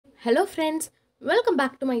Hello friends, welcome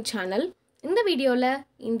back to my channel. In the video,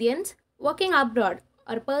 Indians working abroad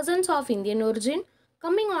or persons of Indian origin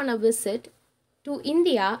coming on a visit to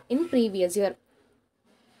India in previous year.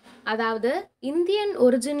 அதாவது Indian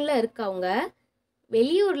ஒரிஜினில் இருக்கவங்க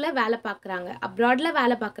வெளியூரில் வேலை பார்க்குறாங்க, அப்ராடில்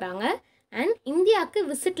வேலை பார்க்குறாங்க and இந்தியாவுக்கு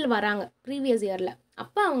விசிட்டில் வராங்க previous இயரில்.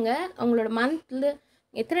 அப்போ அவங்களோட மந்த்தில்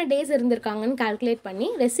எத்தனை டேஸ் இருந்திருக்காங்கன்னு கால்குலேட் பண்ணி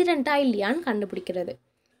ரெசிடெண்ட்டாக இல்லையான்னு கண்டுபிடிக்கிறது.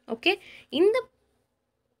 ஓகே,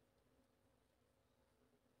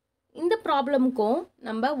 இந்த ப்ராப்ளமுக்கும்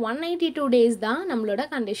நம்ம 182 டேஸ் தான் நம்மளோட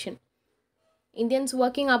condition. Indians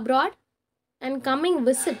working abroad and coming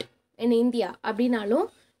visit in India அப்படின்னாலும்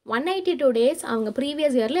 182 டேஸ் அவங்க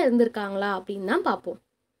ப்ரீவியஸ் இயரில் இருந்திருக்காங்களா அப்படின்னு தான் பார்ப்போம்.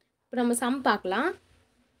 இப்போ நம்ம சம் பார்க்கலாம்.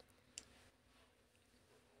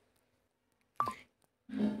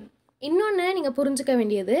 இன்னொன்று நீங்கள் புரிஞ்சுக்க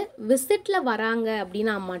வேண்டியது, விசிட்டில் வராங்க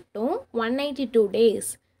அப்படின்னா மட்டும் 182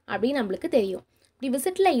 டேஸ் அப்படின்னு நம்மளுக்கு தெரியும். இப்படி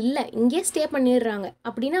விசிட்டில் இல்லை, இங்கேயே ஸ்டே பண்ணிடுறாங்க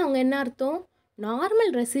அப்படின்னா அவங்க என்ன அர்த்தம்?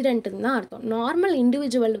 நார்மல் ரெசிடென்ட்டுன்னு தான் அர்த்தம். நார்மல்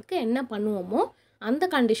இண்டிவிஜுவலுக்கு என்ன பண்ணுவோமோ அந்த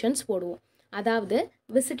கண்டிஷன்ஸ் போடுவோம். அதாவது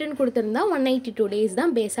விசிட்டுன்னு கொடுத்துருந்தா 182 டேஸ்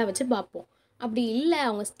தான் பேஸாக வச்சு பார்ப்போம். அப்படி இல்லை,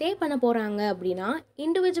 அவங்க ஸ்டே பண்ண போகிறாங்க அப்படின்னா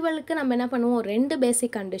இண்டிவிஜுவலுக்கு நம்ம என்ன பண்ணுவோம்? 2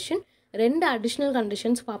 பேசிக் கண்டிஷன், 2 அடிஷ்னல்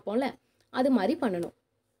கண்டிஷன்ஸ் பார்ப்போம்ல, அது மாதிரி பண்ணணும்.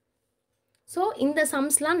 ஸோ இந்த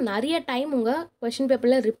சம்ஸ்லாம் நிறைய டைம் உங்கள் கொஷின்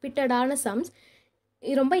பேப்பரில் ரிப்பீட்டடான சம்ஸ்,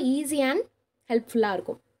 ரொம்ப ஈஸி அண்ட் ஹெல்ப்ஃபுல்லாக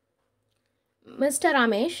இருக்கும். Mister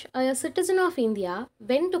Ramesh, a citizen of India,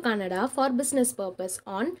 went to Canada for business purpose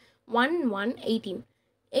on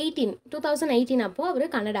 2018 அப்போது அவர்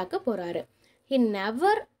கனடாவுக்கு போகிறாரு. he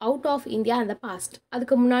never out of India in the past.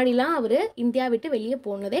 அதுக்கு முன்னாடிலாம் அவர் இந்தியா விட்டு வெளியே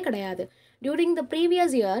போனதே கிடையாது. during the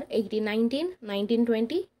previous year 1819,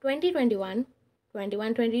 1920, 2021,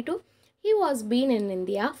 2122 he was been in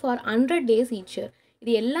India for 100 days each year.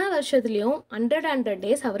 இது எல்லா வருஷத்துலேயும் 100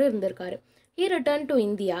 டேஸ் அவர் இருந்திருக்காரு. he returned to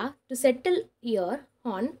India to settle here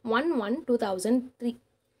on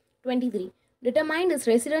 1/1/2023. determined his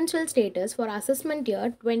residential status for assessment year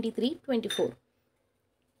 23-24.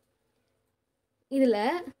 இதில்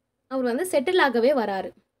அவர் செட்டில் ஆகவே வராரு.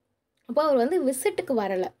 அப்போ அவர் விசிட்டுக்கு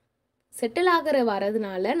வரலை. செட்டில்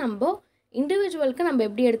வரதுனால நம்ம இண்டிவிஜுவலுக்கு நம்ம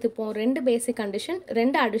எப்படி எடுத்துப்போம்? 2 பேசிக் கண்டிஷன்,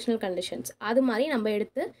 2 அடிஷ்னல் கண்டிஷன்ஸ், அது மாதிரி நம்ம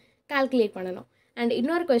எடுத்து கால்குலேட் பண்ணணும். அண்ட்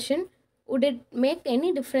இன்னொரு question, would it make any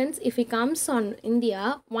difference if he comes on India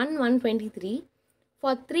 1/1/23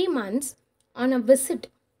 for 3 months on a visit,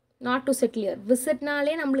 not to settle here?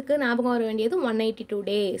 விசிட்னாலே நம்மளுக்கு ஞாபகம் வர வேண்டியது 182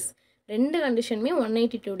 டேஸ். 2 கண்டிஷனுமே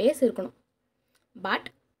 182 டேஸ் இருக்கணும். பட்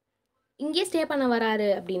இங்கே ஸ்டே பண்ண வராரு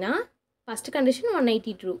அப்படின்னா ஃபஸ்ட்டு கண்டிஷன்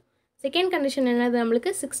 182, செகண்ட் கண்டிஷன் என்னது?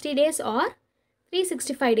 நம்மளுக்கு 60 டேஸ் ஆர்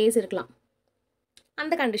 365 டேஸ் இருக்கலாம்.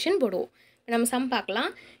 அந்த கண்டிஷன் போடுவோம். நம்ம சம்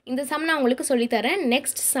பார்க்கலாம். இந்த சம் நான் உங்களுக்கு சொல்லித்தரேன்.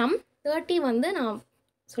 நெக்ஸ்ட் சம் 30 நான்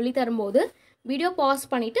சொல்லித்தரும்போது வீடியோ பாஸ்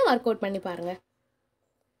பண்ணிவிட்டு ஒர்க் அவுட் பண்ணி பாருங்கள்.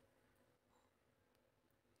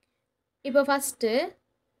 இப்போ ஃபஸ்ட்டு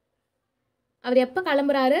அவர் எப்போ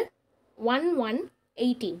கிளம்புறாரு?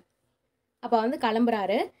 1/1/18 அப்போ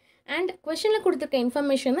கிளம்புறாரு. அண்ட் கொஷனில் கொடுத்துருக்க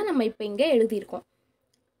இன்ஃபர்மேஷன் தான் நம்ம இப்போ இங்கே எழுதியிருக்கோம்.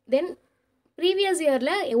 தென் ப்ரீவியஸ்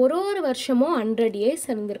இயரில் ஒரு வருஷமும் 100 டேஸ்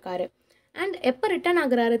இருந்திருக்காரு. அண்ட் எப்போ ரிட்டர்ன்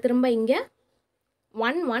ஆகுறாரு? திரும்ப இங்கே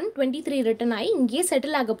 1/1/23 ரிட்டர்ன் ஆகி இங்கேயே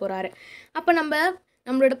செட்டில் ஆக போகிறாரு. அப்போ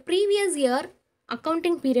நம்மளோட ப்ரீவியஸ் இயர்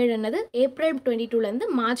அக்கௌண்டிங் பீரியட் என்னது? ஏப்ரல் 22லேருந்து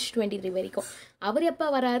மார்ச் 23 வரைக்கும். அவர் எப்போ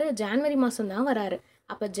வராரு? ஜான்வரி மாதம் தான் வராரு.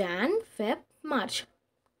 அப்போ ஜான், ஃபெப், மார்ச்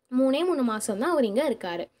 3 மாதம் தான் அவர் இங்கே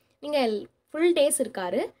இருக்கார். நீங்கள் ஃபுல் டேஸ்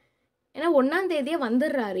இருக்கார். ஏன்னா 1ஆம் தேதியே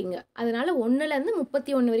வந்துடுறாரு இங்கே. அதனால் 1லேருந்து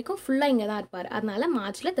 31 வரைக்கும் ஃபுல்லாக இங்கே தான் இருப்பார். அதனால்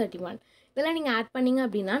மார்ச்சில் 31. இதெல்லாம் நீங்கள் ஆட் பண்ணிங்க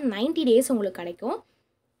அப்படின்னா 90 டேஸ் உங்களுக்கு கிடைக்கும்.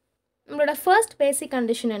 நம்மளோட ஃபர்ஸ்ட் பேசிக்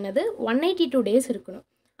கண்டிஷன் என்னது? 182 டேஸ் இருக்கணும்.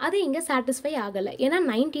 அது இங்கே சாட்டிஸ்ஃபை ஆகலை, ஏன்னா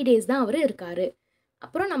 90 டேஸ் தான் அவர் இருக்கார்.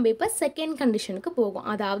 அப்புறம் நம்ம இப்போ செகண்ட் கண்டிஷனுக்கு போகும்,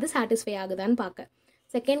 அதாவது சாட்டிஸ்ஃபை ஆகுதான்னு பார்க்க.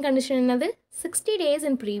 செகண்ட் கண்டிஷன் என்னது? 60 days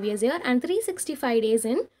in previous year and 365 days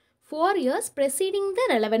in 4 years preceding the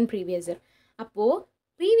relevant previous year. அப்போது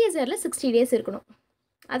ப்ரீவியஸ் இயரில் 60 டேஸ் இருக்கணும்.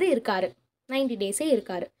 அது இருக்கார், 90 டேஸே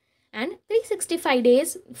இருக்கார். அண்ட் 365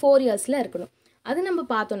 டேஸ் 4 இயர்ஸில் இருக்கணும். அது நம்ம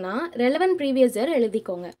பார்த்தோன்னா ரெலவென்ட் ப்ரீவியஸ் இயர்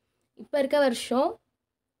எழுதிக்கோங்க. இப்போ இருக்க வருஷம்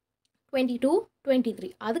 22-23,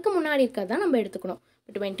 அதுக்கு முன்னாடி இருக்கிறது தான் நம்ம எடுத்துக்கணும்.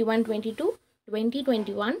 இப்போ 21-22,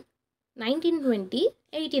 20-21, 19-20,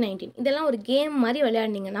 18-19 இதெல்லாம் ஒரு கேம் மாதிரி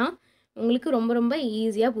விளையாடினீங்கன்னா உங்களுக்கு ரொம்ப ரொம்ப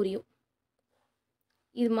ஈஸியாக புரியும்.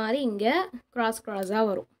 இது மாதிரி இங்கே க்ராஸாக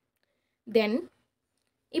வரும். தென்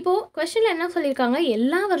இப்போது கொஷனில் என்ன சொல்லியிருக்காங்க?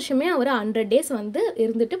 எல்லா வருஷமே அவர் 100 டேஸ்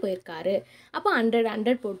இருந்துட்டு போயிருக்காரு. அப்போ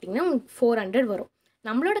 100 போட்டிங்கன்னா உங்களுக்கு 400 வரும்.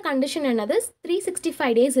 நம்மளோட கண்டிஷன் என்னது?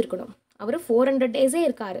 365 டேஸ் இருக்கணும். அவர் 400 டேஸே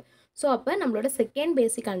இருக்கார். ஸோ அப்போ நம்மளோட second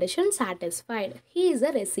basic condition satisfied. He is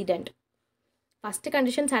a resident. First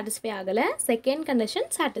condition satisfy ஆகலை, செகண்ட் கண்டிஷன்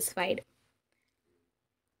சாட்டிஸ்ஃபைடு.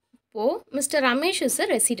 இப்போது mister Ramesh is a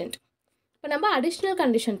resident. இப்போ நம்ம அடிஷ்னல்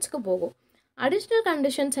கண்டிஷன்ஸ்க்கு போகும். அடிஷ்னல்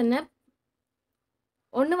கண்டிஷன்ஸ் என்ன?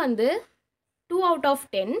 ஒன்று வந்து 2 out of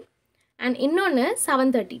 10 அண்ட் இன்னொன்று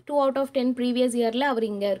 730. 2 out of 10 ப்ரீவியஸ் இயரில் அவர்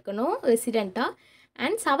இங்கே இருக்கணும் ரெசிடெண்ட்டாக,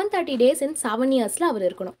 அண்ட் 730 days in 7 yearsல அவர்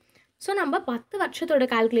இருக்கணும். ஸோ நம்ம 10 வருஷத்தோட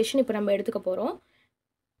கால்குலேஷன் இப்போ நம்ம எடுத்துக்க போகிறோம்.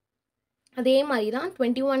 அதே மாதிரி தான்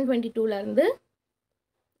 21, 22லேருந்து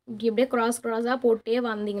இப்படியே க்ராஸாக போட்டே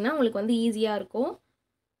வந்தீங்கன்னா உங்களுக்கு வந்து ஈஸியாக இருக்கும்.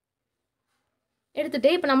 எடுத்துகிட்டு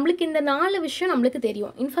இப்போ நம்மளுக்கு இந்த 4 விஷயம் நம்மளுக்கு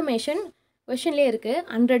தெரியும். இன்ஃபர்மேஷன் கொஷின்லேயே இருக்குது,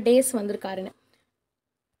 100 days வந்திருக்காருன்னு.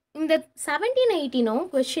 இந்த 17, 18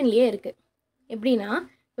 கொஷின்லேயே இருக்குது. எப்படின்னா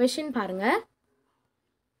கொஷின் பாருங்கள்,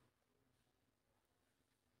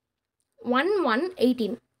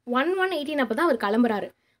 1/1/18 1/1/18 அப்போ தான் அவர் கிளம்புறாரு.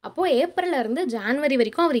 அப்போது ஏப்ரல்லேருந்து ஜான்வரி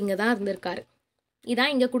வரைக்கும் அவர் இங்கே தான் இருந்திருக்காரு.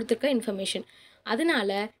 இதான் இங்கே கொடுத்துருக்க இன்ஃபர்மேஷன்.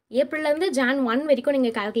 அதனால ஏப்ரல்லேருந்து Jan 1 வரைக்கும்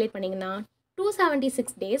நீங்கள் கால்குலேட் பண்ணிங்கன்னா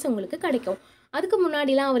 276 days உங்களுக்கு கிடைக்கும். அதுக்கு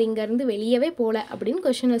முன்னாடிலாம் அவர் இங்கேருந்து வெளியவே போகல அப்படின்னு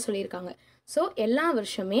கொஷனில் சொல்லியிருக்காங்க. ஸோ எல்லா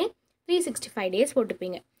வருஷமே 365 days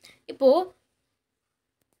போட்டுப்பீங்க. இப்போது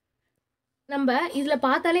நம்ம இதில்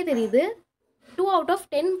பார்த்தாலே தெரியுது 2 out of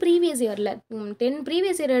 10 ப்ரீவியஸ் இயரில் 10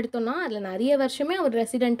 ப்ரீவியஸ் இயர் எடுத்தோன்னா அதில் நிறைய வருஷமே அவர்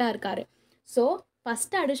ரெசிடெண்ட்டாக இருக்கார். So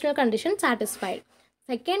first additional condition satisfied.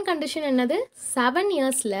 Second condition என்னது? 7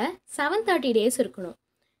 yearsல 730 days இருக்கணும்.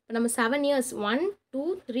 இப்போ நம்ம 7 years 1 2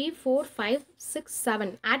 3 4 5 6 7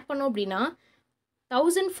 ஆட் பண்ணோம் அப்படின்னா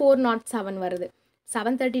 1407 வருது.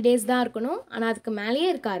 730 days தான் இருக்கணும், ஆனால் அதுக்கு மேலேயே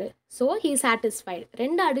இருக்காரு. So he satisfied.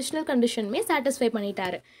 2 additional கண்டிஷனுமே satisfy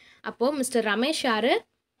பண்ணிட்டாரு. அப்போது மிஸ்டர் ரமேஷ் யார்?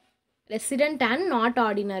 Resident and not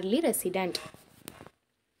ordinarily resident.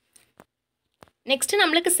 Next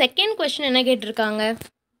நம்மளுக்கு செகண்ட் கொஸ்டின் என்ன கேட்டிருக்காங்க?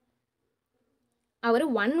 அவர்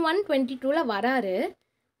 1/1/22 வராரு,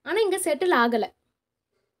 ஆனால் இங்கே செட்டில் ஆகலை,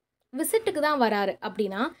 விசிட்டுக்கு தான் வராரு.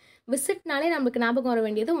 அப்படின்னா விசிட்னாலே நம்மளுக்கு ஞாபகம் வர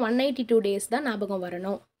வேண்டியது 182 days தான் ஞாபகம்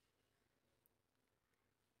வரணும்.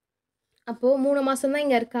 அப்போது 3 மாதம் தான்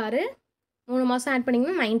இங்கே இருக்காரு. 3 மாதம் ஆட்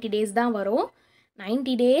பண்ணிங்கன்னா 90 days தான் வரும்.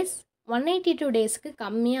 90 days 182 daysக்கு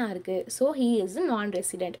கம்மியாக இருக்குது. ஸோ ஹீ இஸ் நான்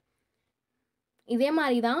ரெசிடெண்ட். இதே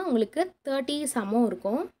மாதிரி தான் உங்களுக்கு 30 சம்மும்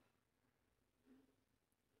இருக்கும்.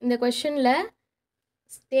 இந்த கொஷனில்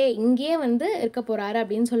ஸ்டே இங்கேயே வந்து இருக்க போகிறாரு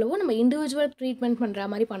அப்படின்னு சொல்லவும் நம்ம இண்டிவிஜுவல் ட்ரீட்மெண்ட் பண்ணுற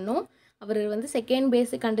மாதிரி பண்ணோம். அவர் வந்து செகண்ட்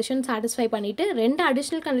பேசிக் கண்டிஷன் சாட்டிஸ்ஃபை பண்ணிவிட்டு 2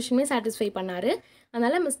 அடிஷ்னல் கண்டிஷனுமே சாட்டிஸ்ஃபை பண்ணார்.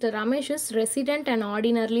 அதனால் mister Ramesh is resident and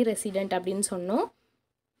ordinarily resident அப்படின்னு சொன்னோம்.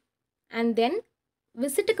 அண்ட் தென்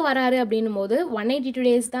விசிட்டுக்கு வராரு அப்படின்னும் போது 182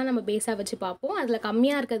 days தான் நம்ம பேஸாக வச்சு பார்ப்போம். அதில்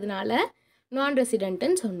கம்மியாக இருக்கிறதுனால நான்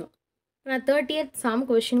ரெசிடெண்ட்டுன்னு சொன்னோம். நான் 30th சம்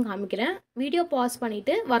கொஷின் காமிக்கிறேன். வீடியோ பாஸ்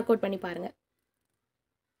பண்ணிவிட்டு ஒர்க் அவுட் பண்ணி பாருங்கள்.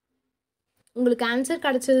 உங்களுக்கு ஆன்சர்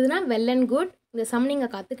கிடச்சதுன்னா வெல் அண்ட் குட். இந்த சம்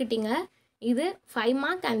நீங்கள் கற்றுக்கிட்டீங்க. இது 5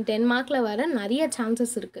 mark அண்ட் 10 markல வர நிறைய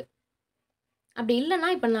சான்சஸ் இருக்குது. அப்படி இல்லைன்னா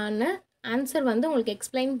இப்போ நான் ஆன்சர் வந்து உங்களுக்கு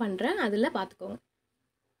எக்ஸ்பிளைன் பண்ணுறேன், அதில் பார்த்துக்கோங்க.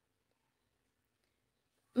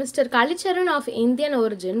 Mr. Kalicharan of Indian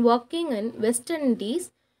origin working in West Indies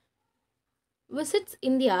visits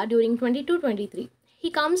India during 22-23. He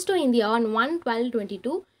comes to India on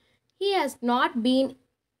 1/12/22. He has not been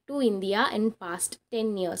to India in past 10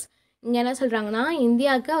 years. இங்கே என்ன சொல்கிறாங்கன்னா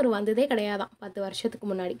இந்தியாவுக்கு அவர் வந்ததே கிடையாதான் 10 வருஷத்துக்கு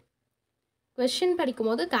முன்னாடி. கொஷின்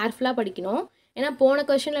படிக்கும்போது கேர்ஃபுல்லாக படிக்கணும். ஏன்னா போன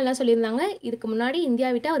கொஷனில் என்ன சொல்லியிருந்தாங்க, இதுக்கு முன்னாடி இந்தியா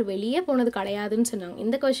விட்டு அவர் வெளியே போனது கிடையாதுன்னு சொன்னாங்க.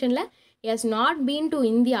 இந்த கொஷனில் has not been to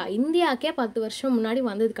India, இந்தியாவுக்கே 10 வருஷம் முன்னாடி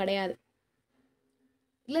வந்தது கிடையாது.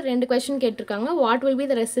 இல்லை 2 கொஷின் கேட்டிருக்காங்க. What will be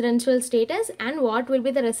the residential status and what will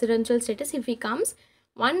be the residential status if he comes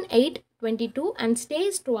 1/8/22 and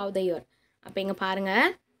stay throughout the year. அப்போ இங்கே பாருங்கள்,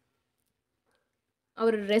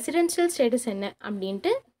 அவர் ரெசிடென்ஷியல் ஸ்டேட்டஸ் என்ன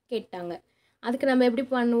அப்படின்ட்டு கேட்டாங்க. அதுக்கு நம்ம எப்படி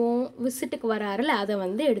பண்ணுவோம்? விசிட்டுக்கு வராருல அதை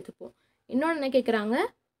வந்து எடுத்துப்போம். இன்னொன்று என்ன கேட்குறாங்க,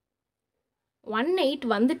 1/8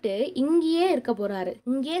 வந்துட்டு இங்கேயே இருக்க போகிறாரு,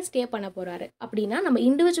 இங்கேயே ஸ்டே பண்ண போகிறாரு அப்படின்னா நம்ம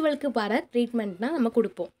இண்டிவிஜுவலுக்கு வர ட்ரீட்மெண்ட்னா நம்ம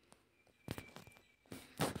கொடுப்போம்.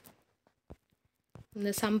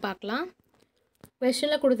 இந்த சம் பார்க்கலாம்.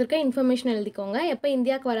 கொஷனில் கொடுத்துருக்க இன்ஃபர்மேஷன் எழுதிக்கோங்க. எப்போ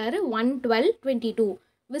இந்தியாவுக்கு வராரு? 1/12/22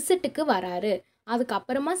 விசிட்டுக்கு வராரு.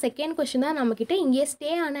 அதுக்கப்புறமா செகண்ட் கொஷின் தான் நம்மக்கிட்ட இங்கேயே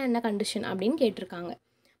ஸ்டே ஆனால் என்ன கண்டிஷன் அப்படின்னு கேட்டிருக்காங்க.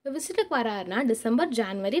 இப்போ விசிட்டுக்கு வராருன்னா December,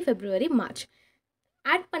 January, February, March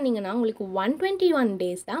add பண்ணிங்கன்னா உங்களுக்கு 121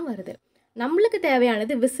 days தான் வருது. நம்மளுக்கு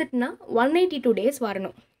தேவையானது விசிட்னா 182 days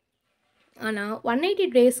வரணும். ஆனால் 180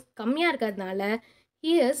 days கம்மியாக இருக்கிறதுனால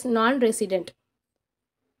ஹி இஸ் நான் ரெசிடெண்ட்.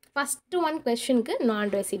 ஃபஸ்ட்டு 1 கொஷனுக்கு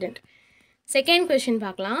நான் ரெசிடெண்ட். செகண்ட் கொஷின்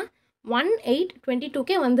பார்க்கலாம்.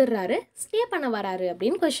 1/8/22 வந்துடுறாரு, ஸ்டே பண்ண வராரு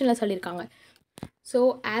அப்படின்னு கொஷனில் சொல்லியிருக்காங்க. ஸோ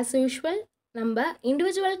ஆஸ் யூஷுவல் நம்ம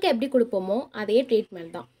இண்டிவிஜுவலுக்கு எப்படி கொடுப்போமோ அதே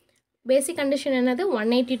ட்ரீட்மெண்ட் தான். பேசிக் கண்டிஷன் என்னது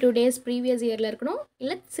 182 டேஸ் ப்ரீவியஸ் இயரில் இருக்கணும்,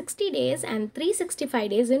 இல்லை 60 டேஸ் அண்ட் 365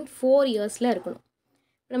 டேஸ் இன் 4 இயர்ஸில் இருக்கணும்.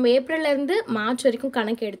 நம்ம ஏப்ரல்லேருந்து மார்ச் வரைக்கும்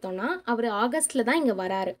கணக்கு எடுத்தோம்னா அவர் ஆகஸ்ட்டில் தான் இங்கே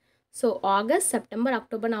வராரு. So August, September,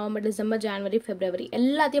 October, November, December, ஜனவரி, ஃபெப்ரவரி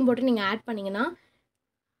எல்லாத்தையும் போட்டு நீங்கள் ஆட் பண்ணிங்கன்னா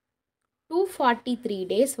 243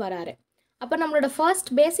 டேஸ் வராரு. அப்போ நம்மளோட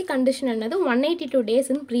ஃபர்ஸ்ட் பேசிக் கண்டிஷன் என்னது 182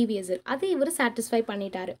 டேஸ் இன் ப்ரீவியஸ் இயர், அது இவர் சாட்டிஸ்ஃபை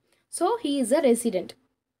பண்ணிட்டாரு. So he is a resident.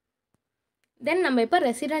 தென் நம்ம இப்போ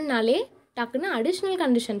ரெசிடென்ட்னாலே டக்குன்னு அடிஷ்னல்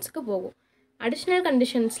கண்டிஷன்ஸுக்கு போகும். அடிஷ்னல்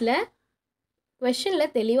கண்டிஷன்ஸில்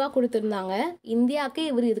கொஷனில் தெளிவாக கொடுத்துருந்தாங்க, இந்தியாவுக்கு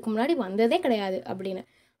இவர் இதுக்கு முன்னாடி வந்ததே கிடையாது அப்படின்னு.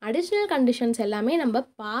 அடிஷ்னல் கண்டிஷன்ஸ் எல்லாமே நம்ம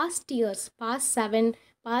பாஸ்ட் இயர்ஸ், பாஸ்ட் 7,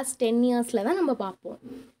 பாஸ்ட் 10 இயர்ஸில் தான் நம்ம பார்ப்போம்.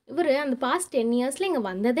 இவர் அந்த பாஸ்ட் 10 இயர்ஸில் இங்கே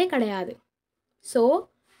வந்ததே கிடையாது. ஸோ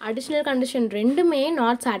அடிஷ்னல் கண்டிஷன் ரெண்டுமே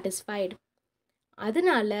நாட் சாட்டிஸ்ஃபைடு.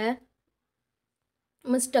 அதனால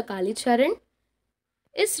mister Kalicharan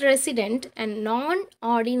is resident and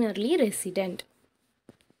non-ordinarily resident.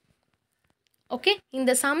 Okay,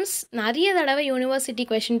 இந்த சம்ஸ் நிறைய தடவை யூனிவர்சிட்டி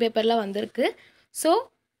கொஷின் பேப்பரில் வந்திருக்கு. ஸோ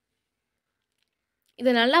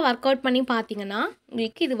இதை நல்லா ஒர்க் அவுட் பண்ணி பார்த்தீங்கன்னா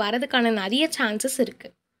உங்களுக்கு இது வரதுக்கான நிறைய சான்சஸ்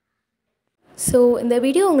இருக்குது. ஸோ இந்த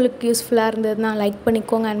வீடியோ உங்களுக்கு யூஸ்ஃபுல்லாக இருந்ததுன்னா லைக்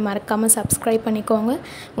பண்ணிக்கோங்க அண்ட் மறக்காமல் சப்ஸ்கிரைப் பண்ணிக்கோங்க.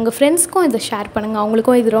 உங்கள் ஃப்ரெண்ட்ஸ்க்கும் இதை ஷேர் பண்ணுங்கள்,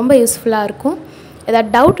 அவங்களுக்கும் இது ரொம்ப யூஸ்ஃபுல்லாக இருக்கும்.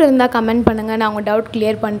 ஏதாவது டவுட் இருந்தால் கமெண்ட் பண்ணுங்கள், நான் உங்கள் டவுட்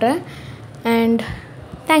கிளியர் பண்ணுறேன். And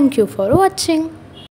thank you for watching.